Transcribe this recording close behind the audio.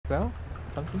12?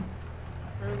 Something?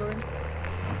 Where are we going?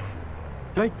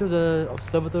 Right to the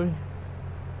observatory.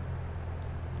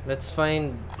 Let's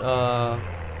find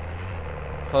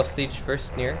hostage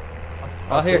first near. Oh,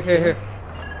 Hostage here.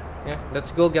 Yeah,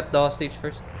 let's go get the hostage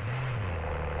first.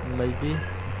 Maybe.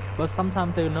 But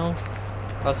sometimes they know.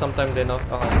 Oh, sometime they know.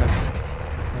 Oh, okay.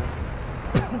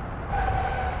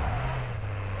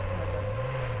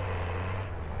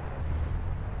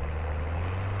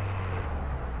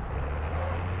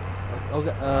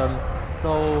 Okay,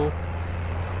 so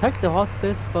take the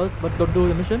hostage first, but don't do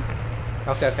the mission.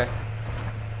 Okay.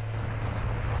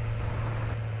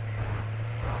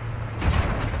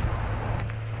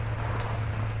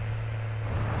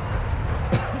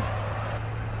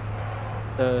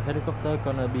 The helicopter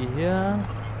gonna be here.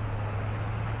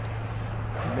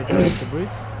 Middle of the bridge.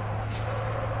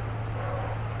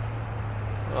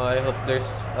 Oh, I hope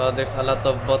there's a lot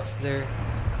of bots there.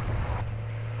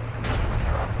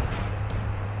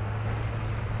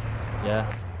 Yeah.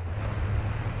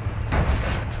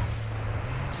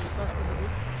 Cross the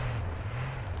bridge.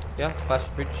 Yeah, past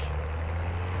bridge.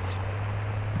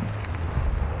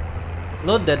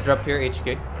 No dead drop here,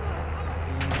 HK.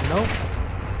 No.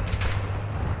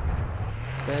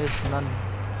 There is none.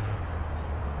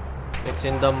 It's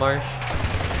in the marsh.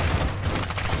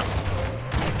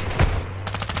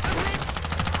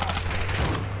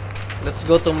 Let's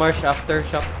go to marsh after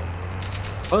shop.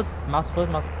 First, mouse.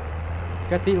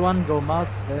 Get it one, go mouse,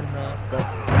 then grab the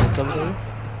observatory.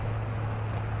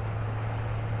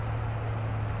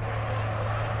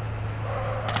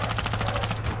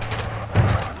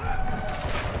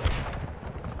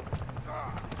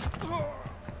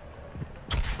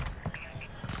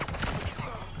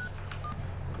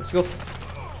 Let's go. Ultra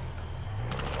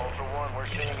One, we're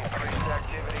seeing increased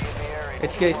activity in the area.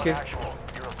 HK. Actual,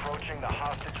 you're approaching the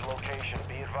hostage location.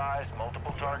 Be advised,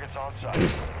 multiple targets on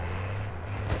site.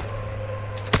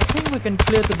 I think we can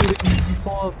clear the building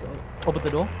before open the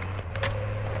door.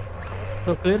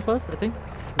 So clear first, I think.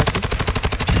 Let's see.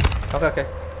 Okay.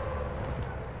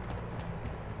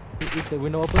 If the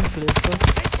window open, clear first.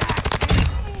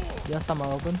 Yeah, some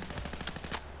are open.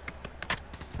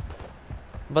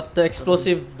 But the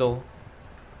explosive though.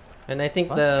 And I think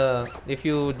What? if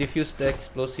you defuse the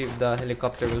explosive, the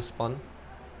helicopter will spawn.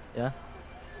 Yeah.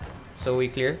 So we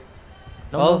clear?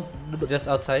 No, Just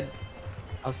outside.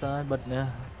 outside, but yeah.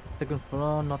 Second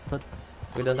floor, not third.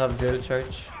 We don't have drill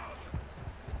charge.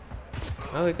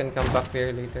 Oh, we can come back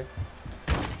here later.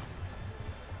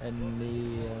 And the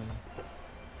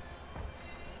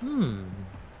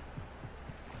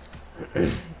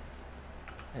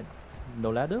and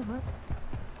no ladder, right?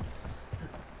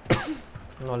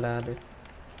 No ladder.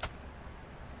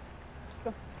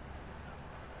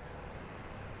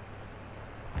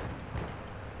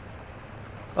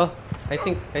 Oh, I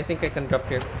think I can drop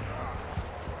here.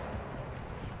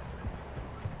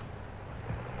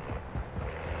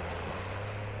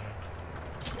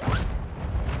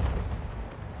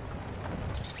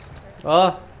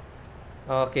 Oh,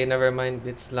 okay, never mind.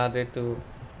 It's ladder too.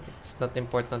 It's not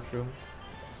important room.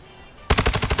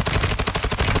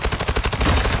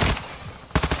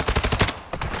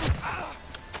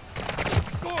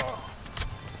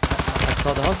 I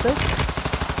saw the hostage.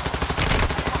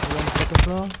 One second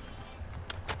floor.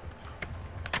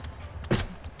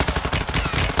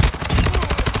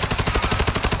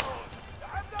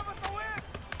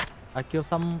 I killed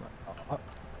some.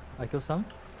 I killed some.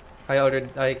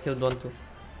 I killed one too.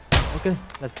 Okay,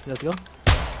 let's go.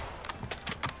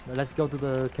 Let's go to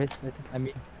the case. I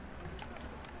mean,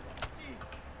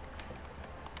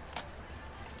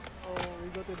 Oh, we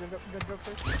go to the drop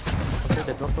first. okay,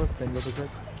 the drop first, then go to case.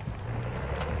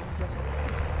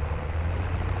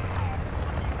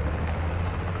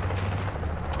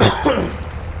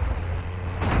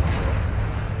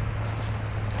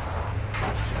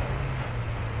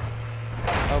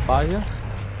 Oh, buy here.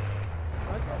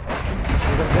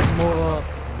 We're gonna get more.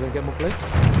 We're gonna get more plates.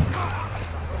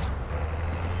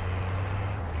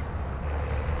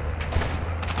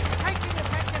 Taking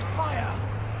effective fire!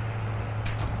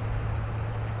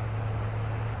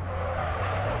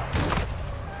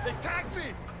 They tagged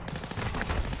me!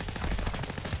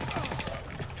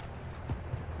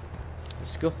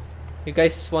 Let's go. You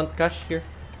guys want cash here?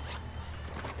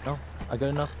 No, I got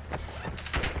enough.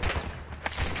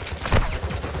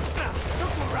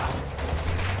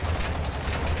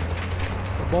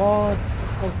 What?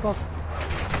 Oh fuck.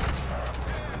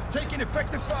 Taking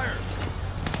effective fire!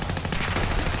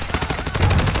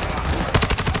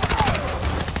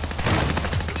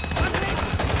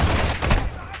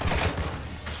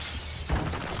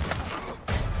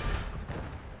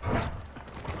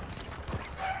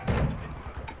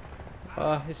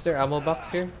 Is there ammo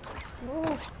box here?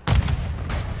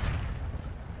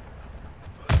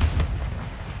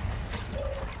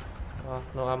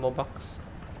 No ammo box.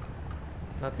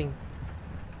 Nothing.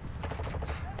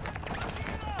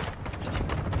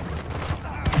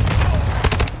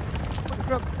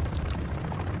 Drop.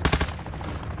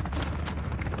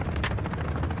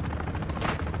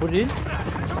 Put it in.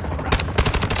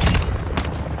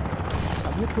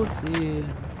 Have you put the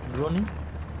drone in?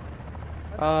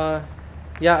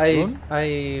 Yeah, Drone?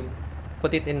 I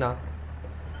put it in now.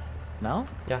 Now?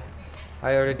 Yeah,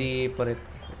 I already put it.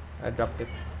 I dropped it.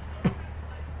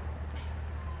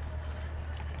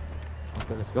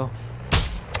 Okay, let's go.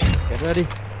 Get ready.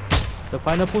 The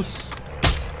final push.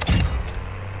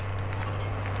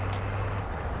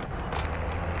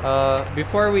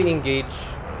 Before we engage,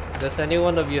 does any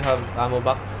one of you have ammo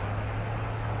box?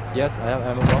 Yes, I have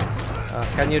ammo box.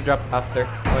 Can you drop after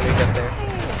when we get there?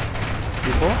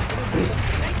 Before?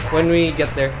 When we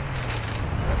get there.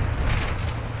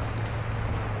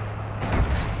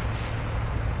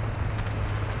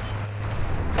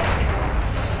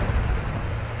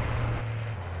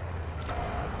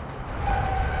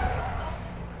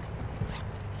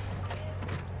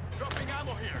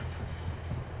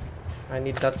 I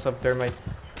need that subthermite.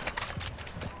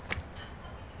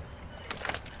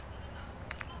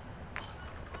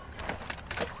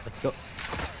 Let's go.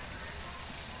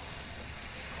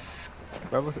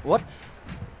 Where was it? What?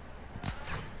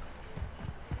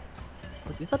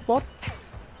 Is that bot?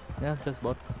 Yeah, just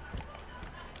bot.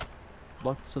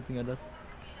 Bot shooting at that.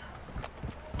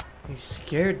 You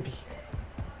scared me.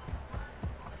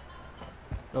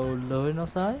 Oh, low in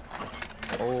outside?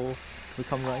 Oh, we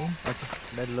come right in. Okay,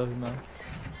 let low him out.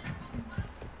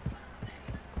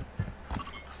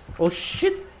 Oh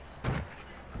shit!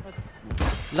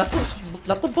 Lot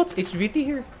of bots HVT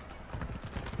here.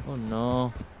 Oh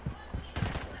no.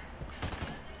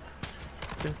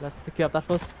 Okay, let's take care of that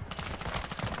first.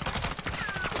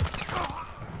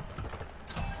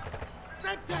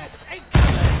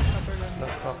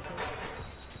 Oh.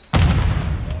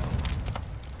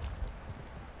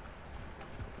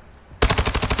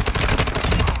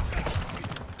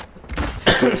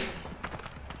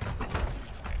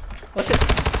 Oh shit!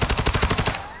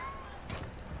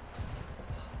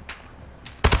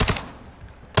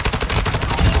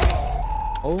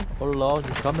 Oh lord,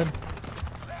 he's coming.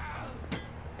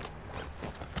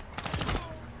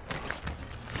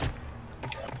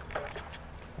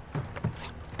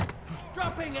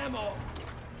 Dropping ammo.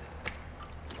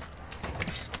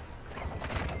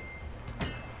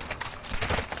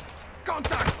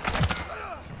 Contact!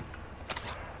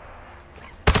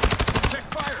 Check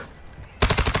fire!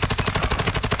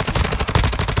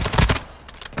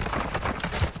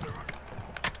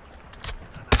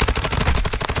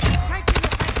 Taking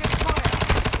effective fire.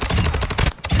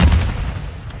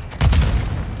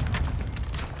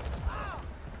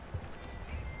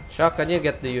 Shock, can you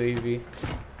get the UAV?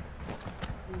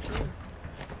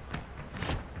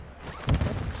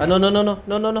 No.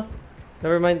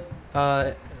 Never mind.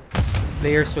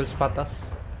 Players will spot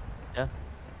us. Yeah.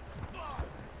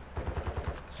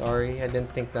 Sorry, I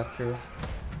didn't think that through.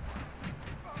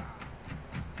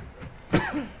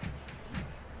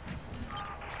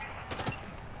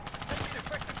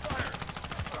 Effective fire!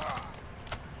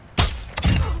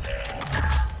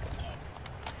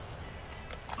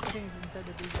 I think he's inside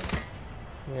the building.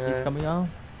 Yeah. He's coming out.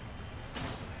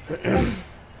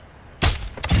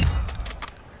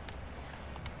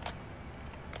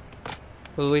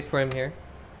 We'll wait for him here.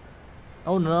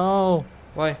 Oh no!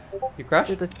 Why? You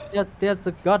crashed? There's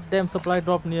a goddamn supply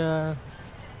drop near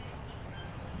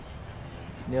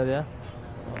there.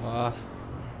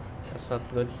 That's not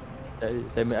good.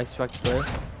 They may extract there.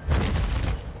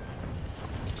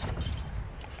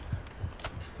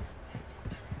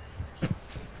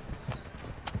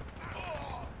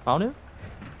 Found him?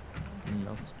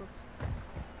 No.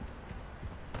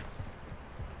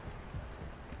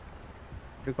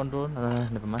 Control?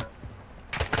 Never mind.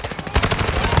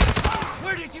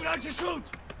 Where did you like to shoot?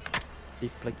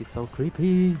 This like is so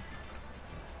creepy.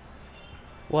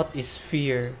 What is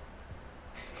fear?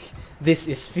 This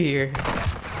is fear.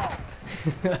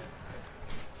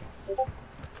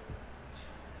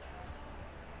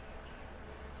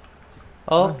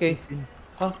 Okay.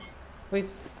 Oh, wait.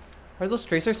 Are those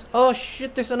tracers? Oh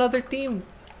shit, there's another team.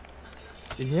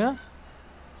 In here?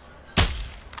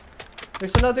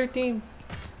 There's another team.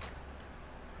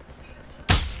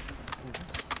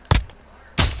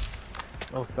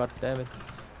 Oh god damn it.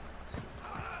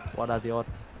 What are the odds?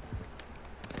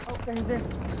 Oh, there he's there.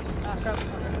 Ah, crap.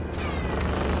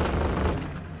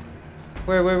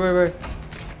 Where?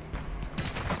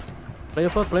 Player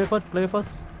first, player first, player first.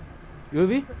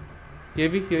 UAV?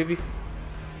 UAV.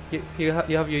 You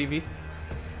have UAV.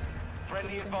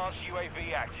 Friendly advanced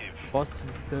UAV active. Boss,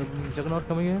 the Juggernaut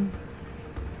coming in.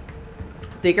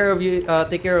 Take care of you.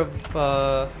 Take care of.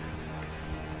 I'll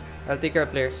take care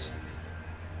of players.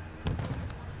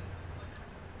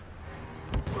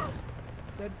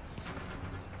 Dead.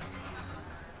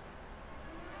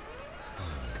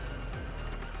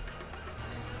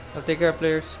 I'll take care of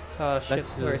players. Shit. Let's,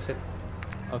 Where is it?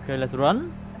 Okay, let's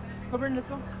run. Cover, let's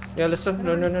go. Yeah, listen.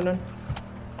 Run.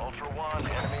 Ultra One,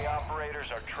 enemy operators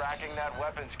are tracking that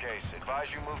weapons case. Advise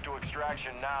you move to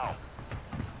extraction now.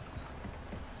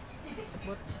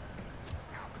 What?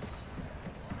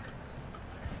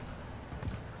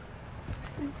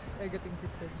 I'm getting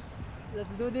hit.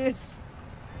 Let's do this.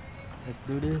 Let's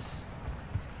do this.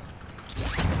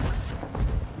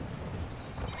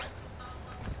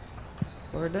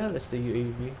 Where the hell is the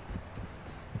UAV?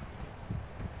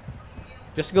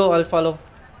 Just go. I'll follow.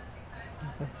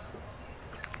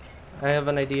 I have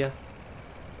an idea.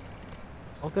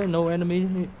 Okay, no enemy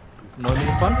in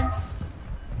front.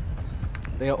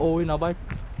 They are all in our bike.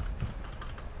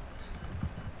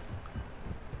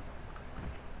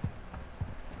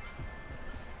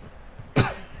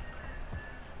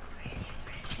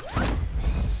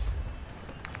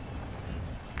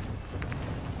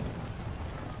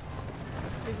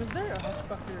 Hey, was there a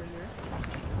hatchback earlier?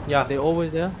 Yeah. They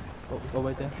always there. Go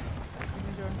right there.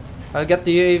 I'll get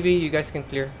the UAV. You guys can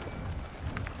clear.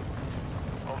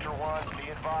 Ultra One, be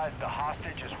advised the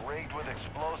hostage is rigged with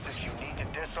explosives. You need to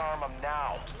disarm them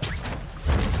now.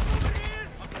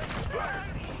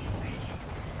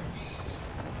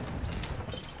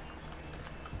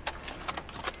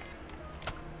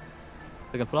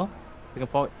 Second floor.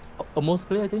 Almost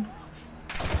clear, I think.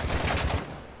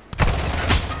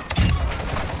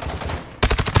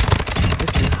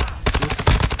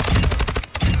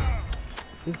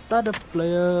 Is that a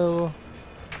player?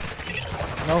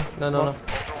 No. No. Ultra One,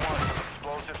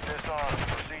 explosives disarmed.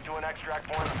 Proceed to an extract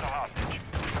point with the hostage.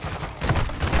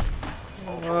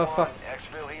 Ultra Oh, fuck. One,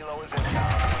 exfil helo is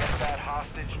inbound. Get that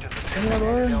hostage to the Yeah,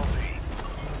 designated boy. LZ.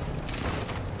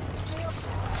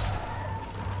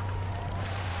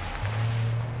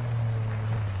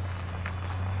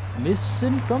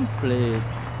 Mission complete.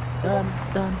 Dun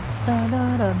dun dun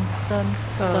dun dun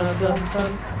dun dun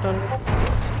dun dun.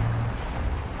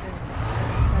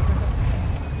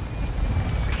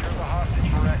 Secure the hostage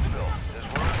for exfil. This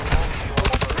room will only be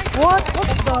over. What? What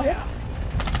the heck?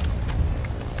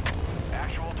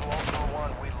 Actual to Ultra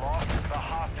One, we lost the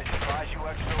hostage. Advise you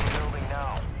exfil the building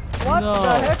now. What No.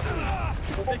 the heck?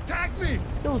 They tagged me!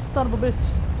 You son of a bitch.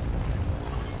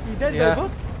 You dead, Yeah. by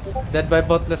boat? Dead by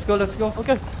bot. Let's go.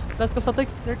 Okay, let's go Satik.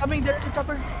 They're coming, they're in the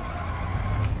chopper.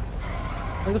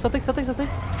 Let's go Satik.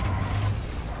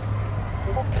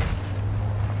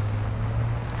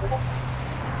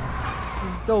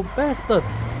 Go bastard.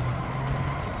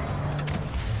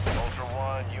 Ultra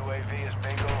One, UAV is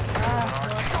bingo.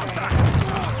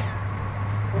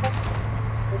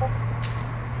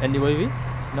 Any UAV?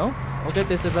 No? Okay,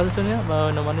 there's a Bellison here,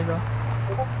 but no money though.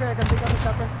 Okay, I can take out the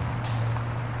chopper.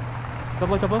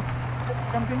 Chopper.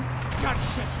 Jumping.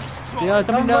 Gunship destroyed. Yeah,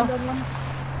 coming down. Down.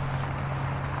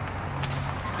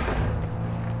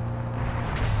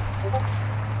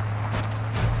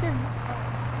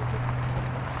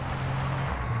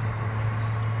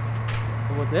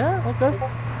 Over there? Okay. This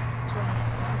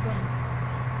one.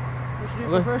 Which do you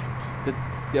Okay. prefer?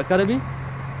 The academy.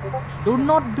 Do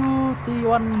not do the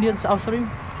one near the outstream.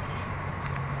 Yeah,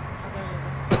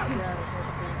 that's what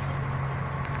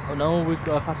it Oh no, we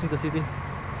are passing the city.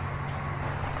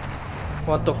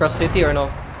 Want to cross city or no?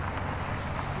 is. You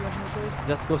have no choice.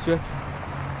 Just go straight.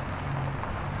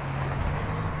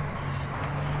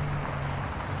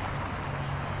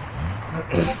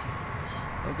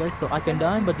 Okay, so I can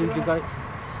die, but you guys.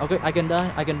 Okay, I can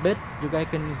die. I can bet. You guys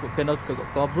cannot go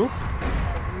roof.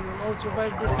 We will all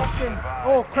survive this thing.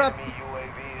 Oh crap! Enemy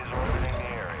UAV is orbiting the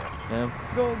area. Yeah.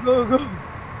 Go.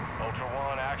 Ultra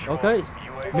One, actual. Okay.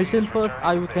 UAV Mission is first.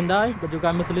 returning I to can base. die, but you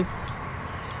guys must leave.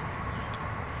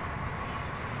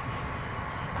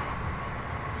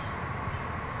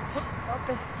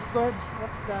 Okay, let's go ahead.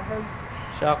 What the hell?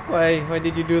 Shockwave. Why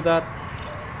did you do that?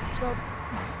 Stop.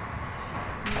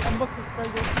 Unbox this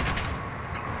cargo.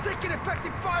 Taking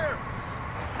effective fire!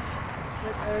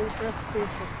 Let I press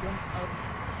space for jump out.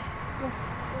 Go.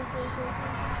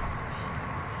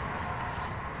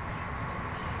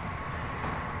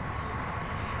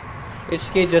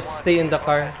 HK, just stay in the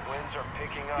car. Winds are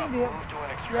picking up. Yeah. Move to an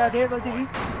Yeah, they have extraction LTV.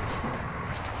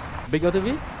 point. Big OTV?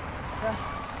 Yeah.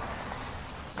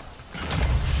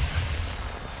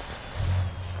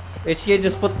 HK,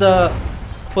 just put the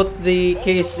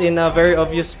case in a very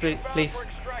obvious place.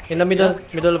 In the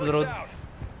middle of the road.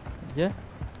 Yeah.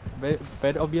 Very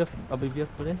obvious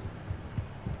place.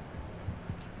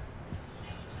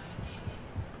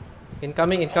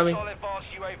 Incoming. Hostile advanced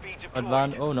UAV deployed.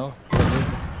 Advance. Oh no.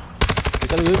 We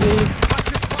got a UAV.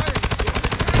 Active fire!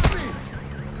 Attack me!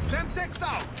 Semtex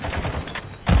out!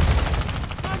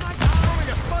 Throwing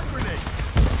a stun grenade!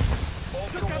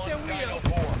 Ultra Took out One, their Dino wheels.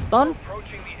 4. Stun.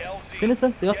 Approaching the LZ. Finish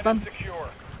them. They got Get them stun. secure.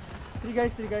 3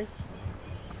 guys.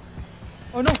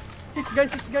 Oh no! 6 guys.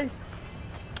 Dropping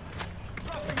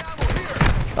ammo here!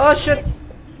 Oh shit!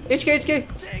 HK!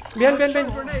 Behind.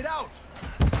 Grenade out!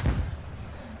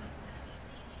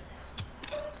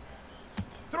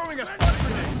 Throwing a stun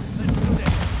grenade!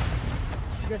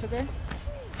 You guys okay?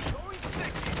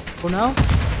 For now.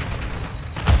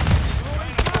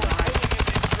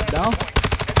 Down.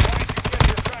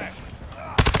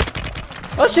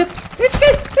 Oh shit! HK!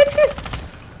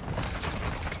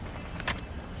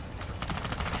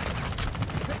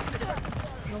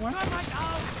 No more?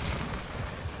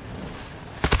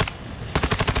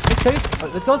 Okay.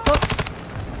 Let's go.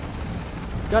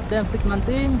 Goddamn 6-man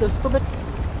team. They're stupid.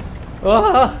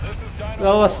 Oh, that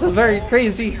was very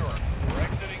crazy. We're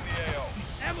exiting the AO.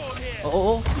 Ammo here.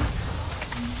 Oh.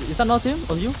 Is that not him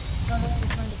or you? No, it's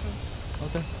fine.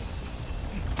 Okay.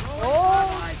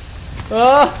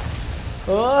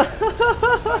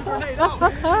 Grenade out!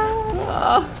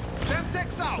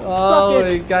 Semtex out! Oh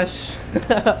my gosh.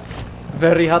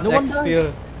 Very hot No one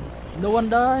exfil. No one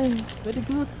died. Very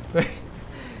good.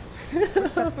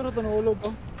 Pero tunulog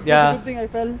oh. Yeah. Good thing I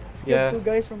fell. Yeah. Killed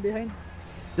 2 guys from behind.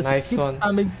 Just Nice keep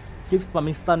one. Keep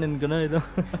spamming stun and grenade.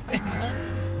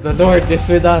 The Lord is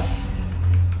with us.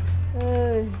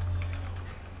 Hey.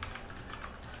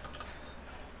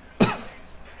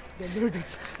 The Lord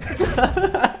is-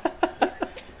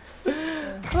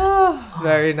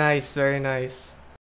 Very nice.